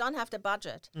 okay, they don't have the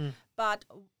budget, but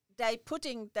they're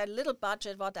putting their little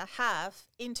budget, what they have,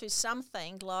 into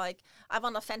something like, I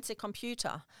want a fancy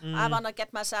computer. I want to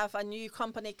get myself a new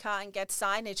company car and get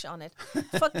signage on it.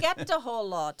 Forget the whole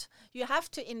lot. You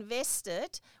have to invest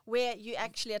it where you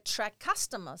actually attract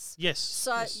customers. Yes.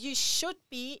 So you should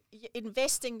be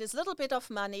investing this little bit of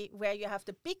money where you have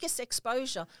the biggest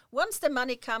exposure. Once the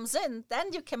money comes in,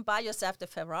 then you can buy yourself the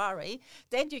Ferrari.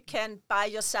 Then you can buy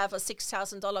yourself a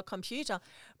 $6,000 computer.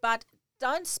 But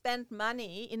don't spend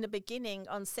money in the beginning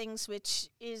on things which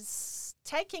is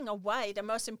taking away the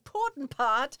most important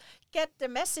part. Get the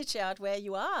message out where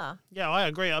you are. Yeah, I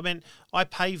agree. I mean, I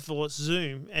pay for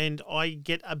Zoom and I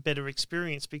get a better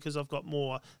experience because I've got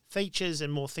more features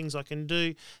and more things I can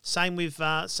do. Same with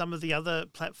some of the other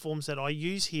platforms that I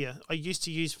use here. I used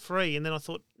to use free and then I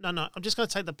thought, no, I'm just going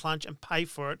to take the plunge and pay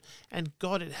for it. And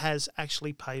God, it has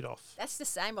actually paid off. That's the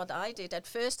same what I did. At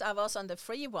first I was on the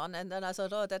free one and then I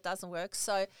thought, oh, that doesn't work.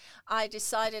 So I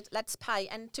decided, let's pay.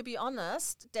 And to be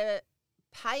honest, the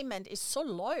payment is so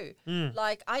low.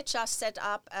 Like I just set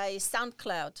up a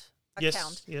SoundCloud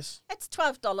account. Yes. It's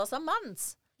 $12 a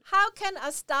month. How can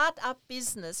a start-up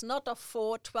business not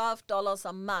afford $12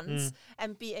 a month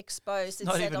and be exposed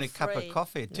Not instead even of a cup free? of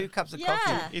coffee, 2 cups of Yeah.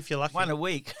 coffee. If you're lucky. One a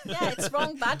week. Yeah, it's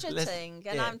wrong budgeting.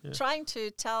 And yeah. I'm trying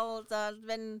to tell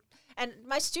and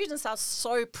my students are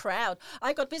so proud.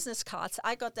 I got business cards.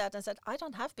 I got that and said, I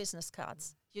don't have business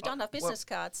cards. You don't have business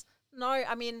cards? No,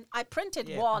 I mean, I printed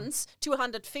once,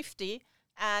 250,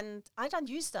 and I don't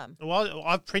use them. Well,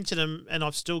 I've printed them and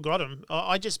I've still got them.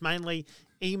 I just mainly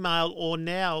email, or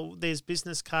now there's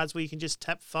business cards where you can just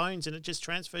tap phones and it just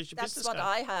transfers your business card. That's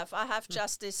what I have. I have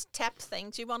just this tap thing.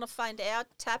 Do you want to find out?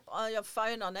 Tap on your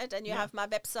phone on it and you have my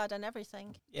website and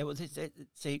everything. Yeah, well,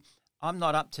 see, I'm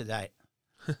not up to date.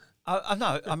 I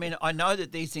know. I mean, I know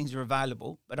that these things are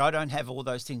available, but I don't have all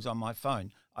those things on my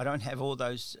phone. I don't have all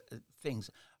those things.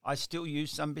 I still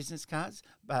use some business cards,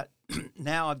 but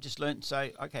now I've just learned to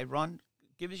say, okay, Ron,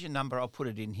 give us your number, I'll put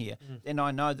it in here. Then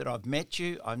I know that I've met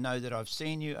you, I know that I've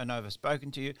seen you, I know I've spoken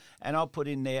to you, and I'll put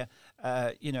in there,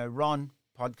 Ron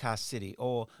Podcast City,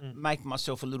 or make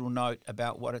myself a little note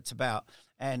about what it's about.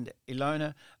 And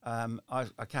Ilona,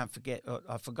 I can't forget,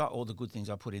 I forgot all the good things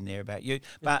I put in there about you,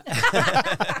 but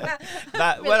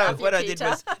but what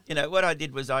I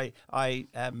did was I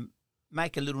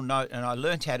make a little note, and I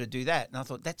learned how to do that, and I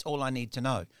thought that's all I need to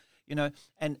know.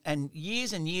 And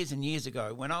years and years and years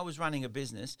ago, when I was running a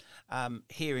business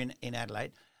here in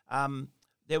Adelaide,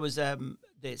 there was the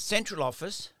central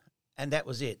office, and that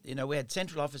was it. We had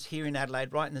central office here in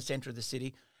Adelaide, right in the centre of the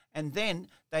city, and then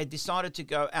they decided to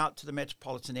go out to the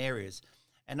metropolitan areas.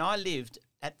 And I lived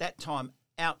at that time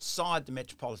outside the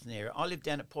metropolitan area. I lived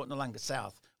down at Port Noarlunga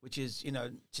South, which is,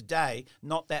 today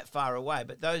not that far away,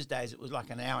 but those days it was like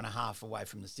an hour and a half away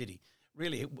from the city.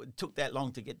 Really, it took that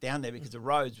long to get down there because the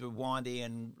roads were windy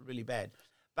and really bad.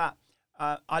 But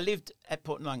I lived at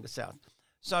Port Noarlunga South.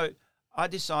 So I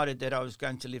decided that I was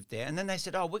going to live there. And then they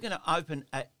said, we're going to open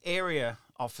area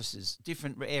offices,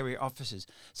 different area offices.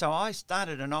 So I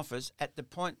started an office at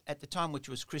the time, which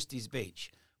was Christie's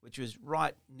Beach, which was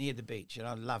right near the beach, and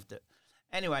I loved it.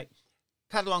 Anyway,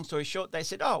 cut a long story short, they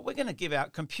said, we're going to give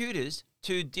out computers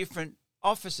to different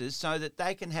offices so that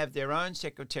they can have their own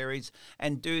secretaries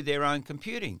and do their own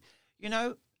computing. You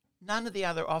know, none of the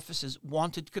other offices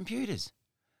wanted computers.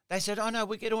 They said, oh, no,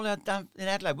 we get all our done in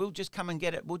Adelaide. We'll just come and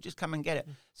get it.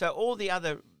 So all the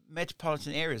other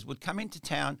metropolitan areas would come into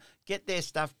town, get their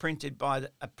stuff printed by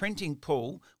a printing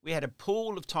pool. We had a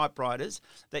pool of typewriters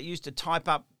that used to type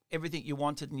up everything you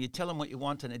wanted, and you tell them what you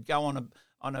want, and it'd go on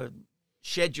a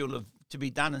schedule to be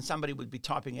done, and somebody would be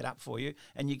typing it up for you,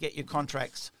 and you get your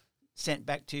contracts sent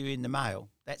back to you in the mail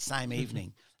that same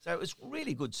evening. So it was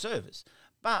really good service.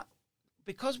 But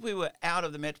because we were out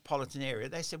of the metropolitan area,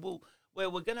 they said, well, we're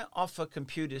going to offer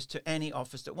computers to any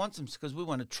office that wants them because we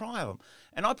want to try them.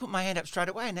 And I put my hand up straight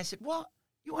away, and they said, what?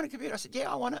 You want a computer? I said,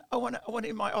 yeah, I want it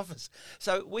in my office.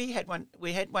 So we had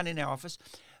one in our office.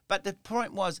 But the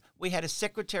point was, we had a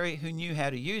secretary who knew how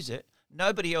to use it.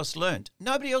 Nobody else learned.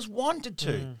 Nobody else wanted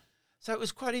to. So it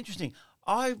was quite interesting.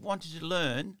 I wanted to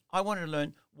learn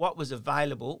what was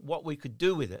available, what we could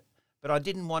do with it, but I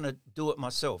didn't want to do it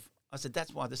myself. I said,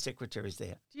 that's why the secretary's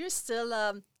there. Do you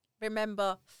still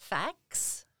remember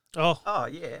fax? Oh,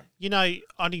 yeah. You know,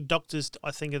 only doctors,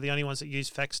 I think, are the only ones that use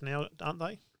fax now, aren't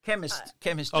they? Chemist.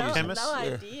 No chemist.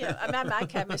 idea. I mean, my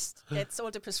chemist gets all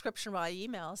the prescription via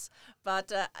emails. But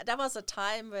there was a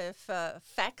time with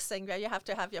faxing where you have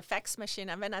to have your fax machine.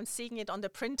 And when I'm seeing it on the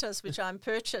printers, which I'm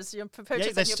purchasing your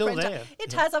still printer, there.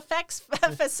 it has a fax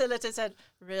facility. I said,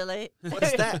 really?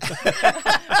 What's that?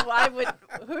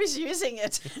 Who is using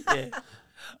it? Yeah.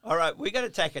 All right, we're going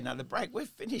to take another break. We've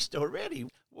finished already.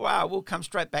 Wow, we'll come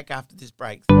straight back after this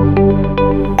break.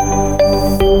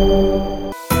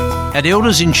 At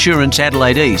Elders Insurance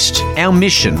Adelaide East, our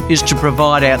mission is to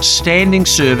provide outstanding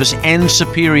service and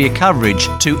superior coverage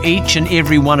to each and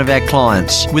every one of our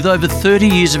clients. With over 30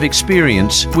 years of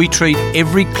experience, we treat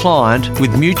every client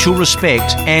with mutual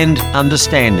respect and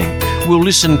understanding. We'll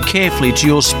listen carefully to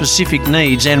your specific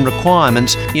needs and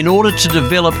requirements in order to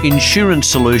develop insurance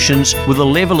solutions with a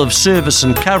level of service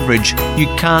and coverage you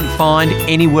can't find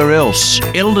anywhere else.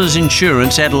 Elders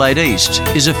Insurance Adelaide East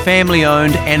is a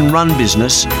family-owned and run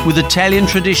business with Italian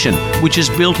tradition, which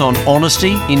is built on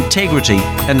honesty, integrity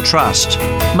and trust.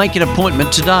 Make an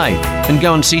appointment today and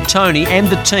go and see Tony and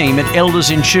the team at Elders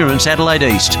Insurance Adelaide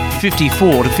East,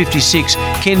 54 to 56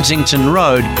 Kensington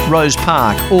Road, Rose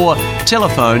Park, or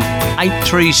telephone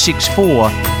 8364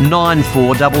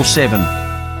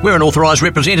 9477. We're an authorised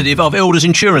representative of Elders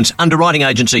Insurance Underwriting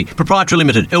Agency, Proprietary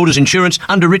Limited, Elders Insurance,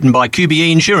 underwritten by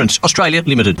QBE Insurance, Australia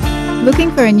Limited. Looking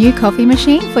for a new coffee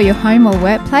machine for your home or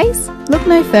workplace? Look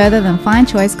no further than Fine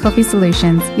Choice Coffee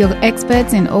Solutions, your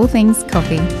experts in all things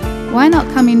coffee. Why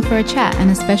not come in for a chat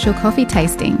and a special coffee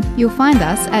tasting? You'll find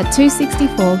us at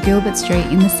 264 Gilbert Street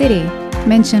in the city.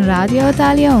 Mention Radio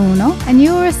Italia Uno and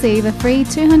you will receive a free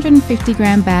 250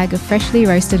 gram bag of freshly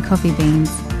roasted coffee beans.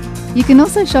 You can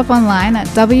also shop online at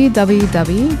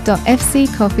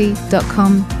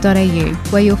www.fccoffee.com.au,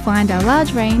 where you'll find our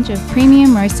large range of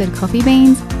premium roasted coffee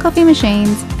beans, coffee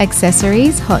machines,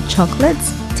 accessories, hot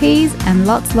chocolates, teas and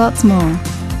lots more.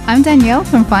 I'm Danielle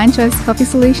from Fine Choice Coffee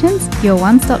Solutions, your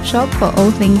one-stop shop for all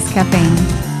things caffeine.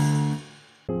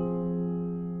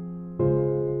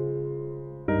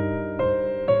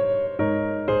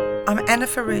 I'm Anna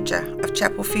Farrugia of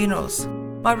Chapel Funerals.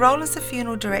 My role as a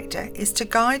funeral director is to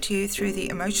guide you through the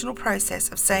emotional process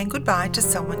of saying goodbye to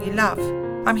someone you love.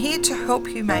 I'm here to help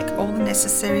you make all the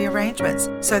necessary arrangements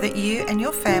so that you and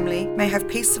your family may have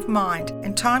peace of mind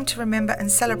and time to remember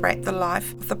and celebrate the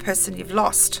life of the person you've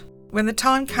lost. When the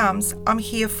time comes, I'm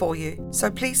here for you,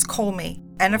 so please call me,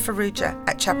 Anna Farrugia,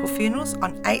 at Chapel Funerals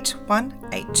on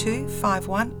 8182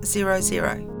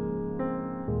 5100.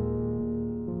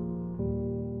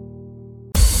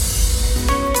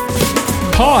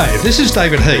 Hi, this is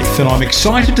David Heath and I'm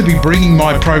excited to be bringing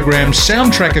my program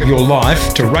Soundtrack of Your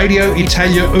Life to Radio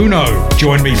Italia Uno.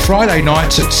 Join me Friday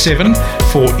nights at 7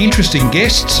 for interesting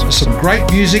guests, some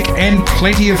great music and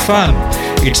plenty of fun.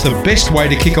 It's the best way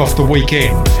to kick off the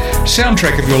weekend.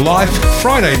 Soundtrack of Your Life,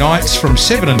 Friday nights from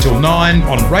 7 until 9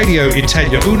 on Radio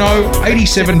Italia Uno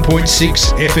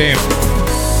 87.6 FM.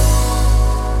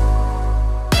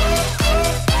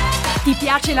 Ti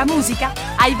piace la musica?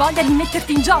 Hai voglia di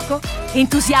metterti in gioco?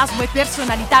 Entusiasmo e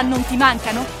personalità non ti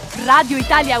mancano? Radio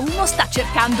Italia 1 sta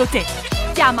cercando te.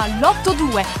 Chiama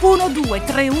l'82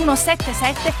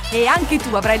 123177 e anche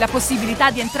tu avrai la possibilità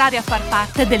di entrare a far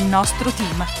parte del nostro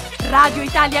team. Radio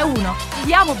Italia 1,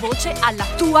 diamo voce alla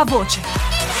tua voce.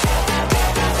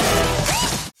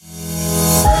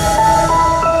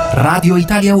 Radio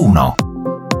Italia 1.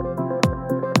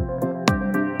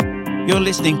 You're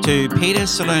listening to Peter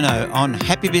Salerno on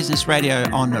Happy Business Radio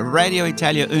on Radio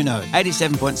Italia Uno,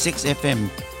 87.6 FM.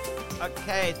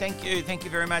 Okay, thank you. Thank you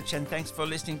very much. And thanks for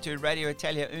listening to Radio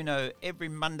Italia Uno every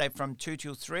Monday from 2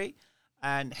 till 3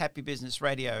 and Happy Business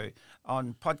Radio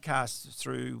on podcasts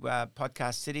through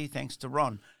Podcast City, thanks to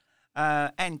Ron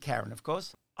and Karen, of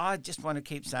course. I just want to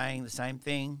keep saying the same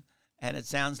thing, and it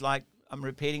sounds like I'm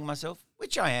repeating myself,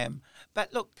 which I am.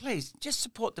 But look, please, just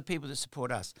support the people that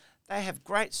support us. They have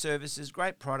great services,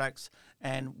 great products,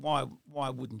 and why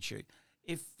wouldn't you?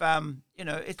 If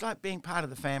it's like being part of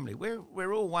the family.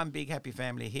 We're all one big happy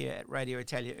family here at Radio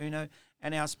Italia Uno,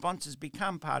 and our sponsors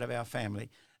become part of our family.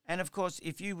 And of course,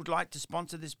 if you would like to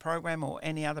sponsor this program or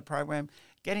any other program,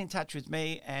 get in touch with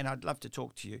me, and I'd love to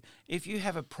talk to you. If you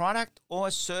have a product or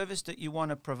a service that you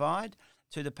want to provide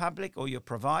to the public, or you're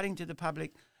providing to the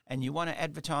public, and you want to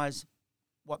advertise,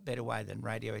 what better way than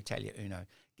Radio Italia Uno?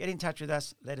 Get in touch with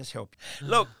us. Let us help you.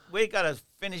 Look, we've got to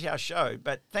finish our show,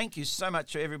 but thank you so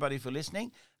much to everybody for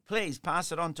listening. Please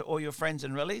pass it on to all your friends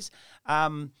and relatives.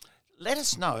 Let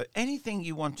us know anything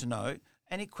you want to know,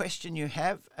 any question you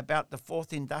have about the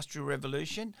Fourth Industrial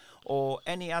Revolution, or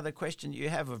any other question you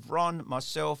have of Ron,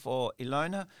 myself, or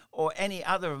Ilona, or any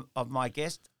other of my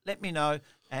guests. Let me know,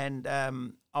 and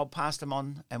I'll pass them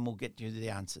on, and we'll get you the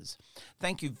answers.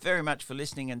 Thank you very much for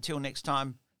listening. Until next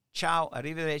time. Ciao,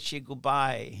 arrivederci,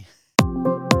 goodbye.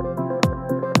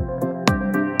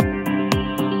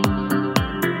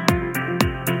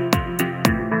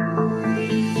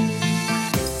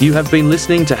 You have been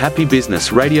listening to Happy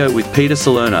Business Radio with Peter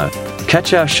Salerno.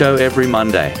 Catch our show every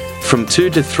Monday from 2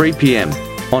 to 3 p.m.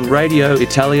 on Radio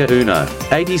Italia Uno,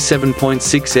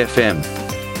 87.6 FM.